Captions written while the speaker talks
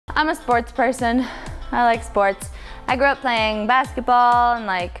I'm a sports person. I like sports. I grew up playing basketball and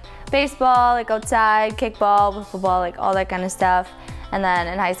like baseball, like outside, kickball, football, like all that kind of stuff. And then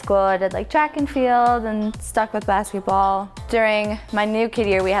in high school, I did like track and field and stuck with basketball. During my new kid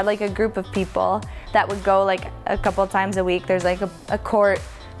year, we had like a group of people that would go like a couple times a week. There's like a court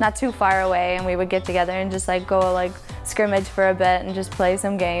not too far away, and we would get together and just like go like scrimmage for a bit and just play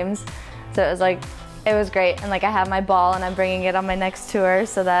some games. So it was great. And like I have my ball and I'm bringing it on my next tour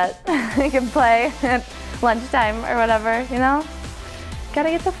so that I can play at lunchtime or whatever, you know? Gotta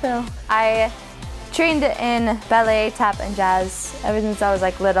get the feel. I trained in ballet, tap, and jazz ever since I was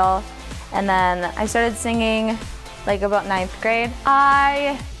like little. And then I started singing like about 9th grade.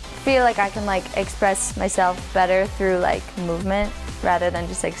 I feel like I can like express myself better through like movement rather than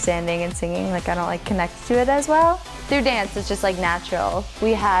just like standing and singing. Like I don't like connect to it as well. Through dance, it's just like natural.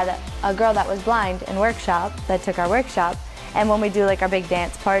 We had a girl that was blind in workshop that took our workshop. And when we do like our big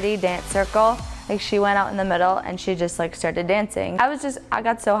dance party, dance circle, like she went out in the middle and she just like started dancing. I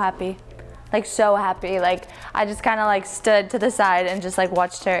got so happy. Like so happy. Like I just kind of like stood to the side and just like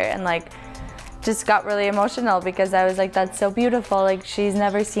watched her and like just got really emotional because I was like, that's so beautiful. Like she's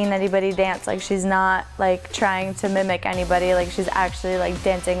never seen anybody dance. Like she's not like trying to mimic anybody. Like she's actually like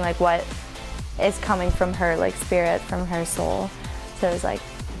dancing like what is coming from her like spirit, from her soul. So it was like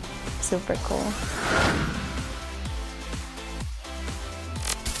super cool.